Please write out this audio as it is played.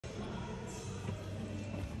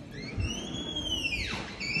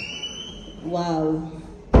Wow.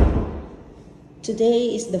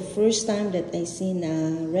 Today is the first time that I seen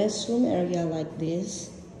a restroom area like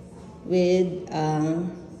this with a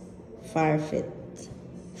fire pit.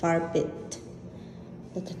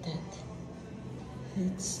 Look at that.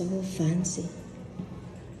 It's so fancy.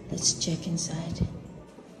 Let's check inside.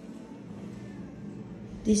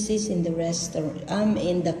 This is in the restaurant. I'm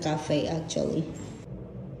in the cafe actually.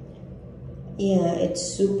 Yeah, it's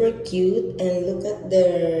super cute, and look at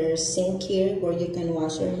the sink here where you can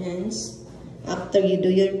wash your hands after you do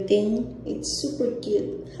your thing. It's super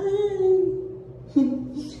cute. Hi.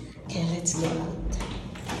 Okay, let's go out.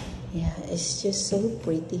 Yeah, it's just so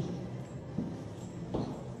pretty.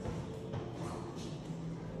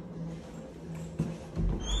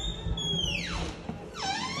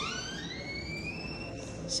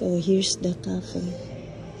 So here's the cafe.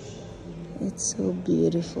 It's so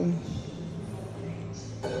beautiful.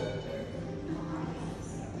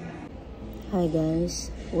 Hi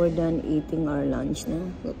guys, we're done eating our lunch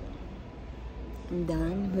now. Look, I'm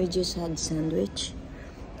done. We just had sandwich.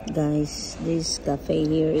 Guys, this cafe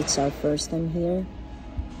here, it's our first time here.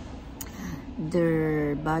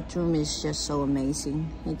 Their bathroom is just so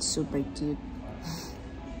amazing. It's super cute.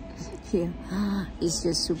 Yeah, it's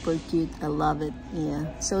just super cute. I love it.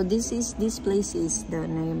 Yeah. So this place is, the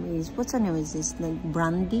name is, what's the name is this? Like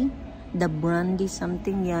Brandy? The Brandy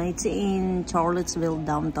something. Yeah, it's in Charlottesville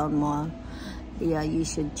downtown mall. Yeah, you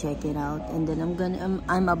should check it out. And then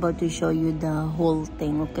I'm about to show you the whole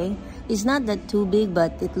thing, okay? It's not that too big,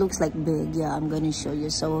 but it looks like big. Yeah, I'm gonna show you.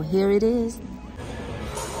 So here it is.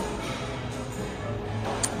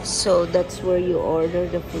 So that's where you order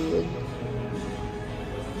the food.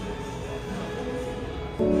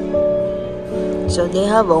 So they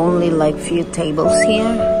have only like few tables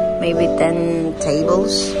here, maybe 10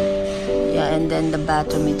 tables. Yeah, and then the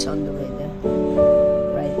bathroom is on the way there,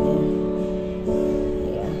 right there.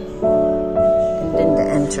 Yeah, and then the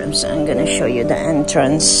entrance. I'm gonna show you the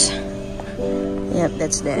entrance. Yep,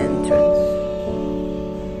 that's the entrance.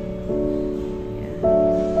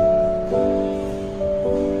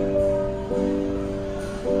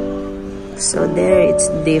 Yeah. So there it's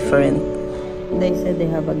different. They said they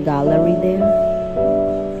have a gallery there.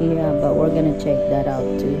 Yeah, but we're gonna check that out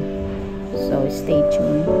too. So stay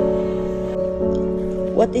tuned.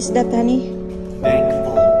 What is that, honey? Bank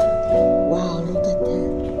vault. Wow, look at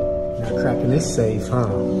that. Not cracking this safe, huh?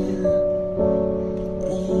 Yeah.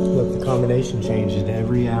 Look, the combination changes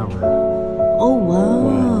every hour. Oh, wow.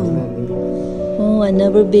 Wow, isn't that neat? Oh, I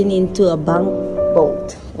never been into a bank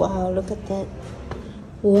vault. Wow, look at that.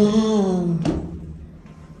 Wow.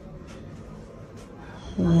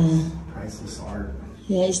 Wow. Priceless art.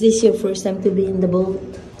 Yeah, is this your first time to be in the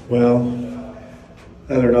boat? Well,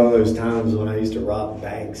 other than all those times when I used to rob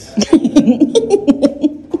banks.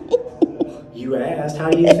 You asked, how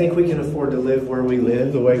do you think we can afford to live where we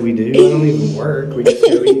live the way we do? I don't even work. We just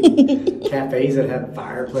go eat cafes that have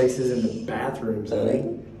fireplaces in the bathrooms,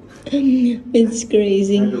 honey. It's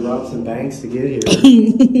crazy. I had to rob some banks to get here.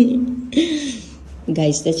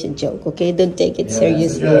 Guys, that's a joke, okay? Don't take it Yeah,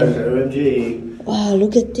 seriously. that's a joke. OMG. Wow,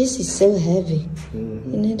 look at this. It's so heavy.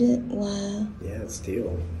 Mm-hmm. Isn't it? Wow. Yeah, it's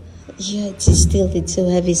steel. Yeah, it's still, it's so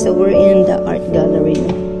heavy. So we're in the art gallery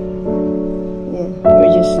now. Yeah,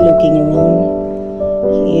 we're just looking around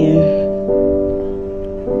here.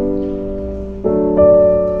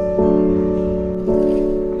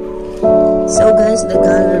 So guys, the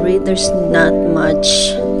gallery, there's not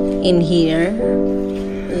much in here.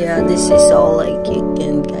 Yeah, this is all like you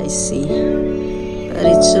can guys see. But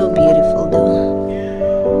it's so beautiful though.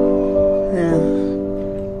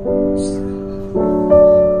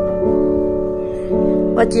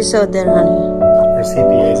 What you saw there, honey? Our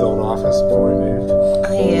CPA's old office before we moved.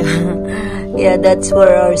 Oh, yeah. Yeah, that's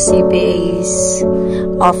where our CPA's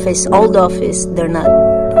office, old office, they're not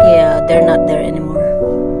there anymore.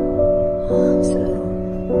 So,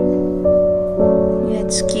 yeah,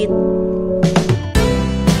 it's cute.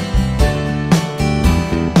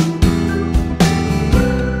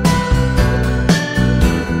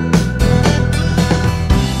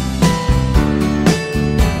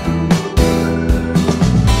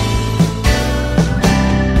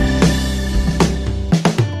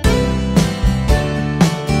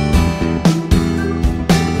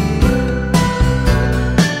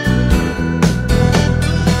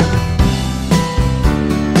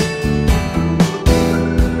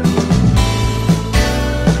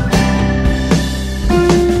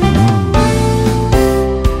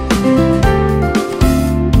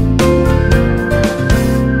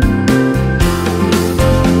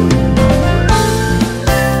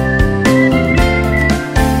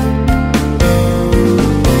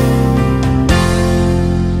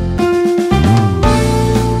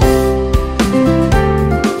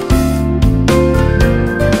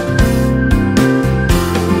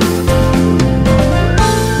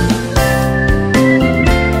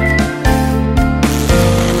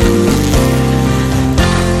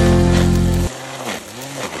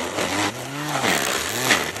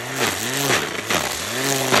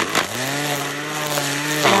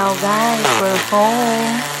 now, guys. We're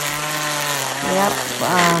home. Yep.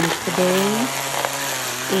 Today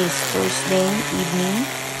is Thursday evening.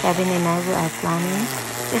 Kevin and I are planning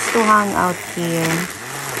just to hang out here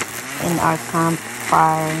in our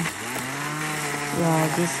campfire. Yeah,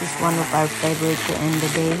 this is one of our favorite to end the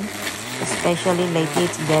day. Especially lately,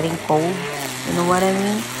 it's getting cold. You know what I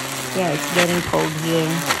mean? Yeah, it's getting cold here.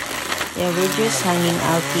 Yeah, we're just hanging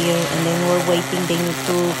out here, and then we're waiting Daniel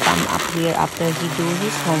to come up here after he do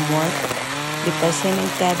his homework, because him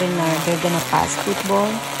and Kevin they're gonna pass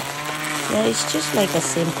football. Yeah, it's just like a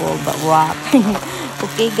simple but wow.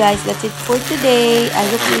 Okay guys, that's it for today. I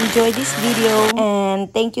hope you enjoyed this video,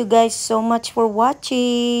 and thank you guys so much for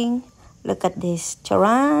watching. Look at this,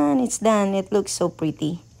 charan, it's done. It looks so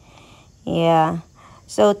pretty. Yeah,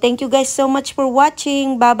 so thank you guys so much for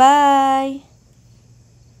watching. Bye bye.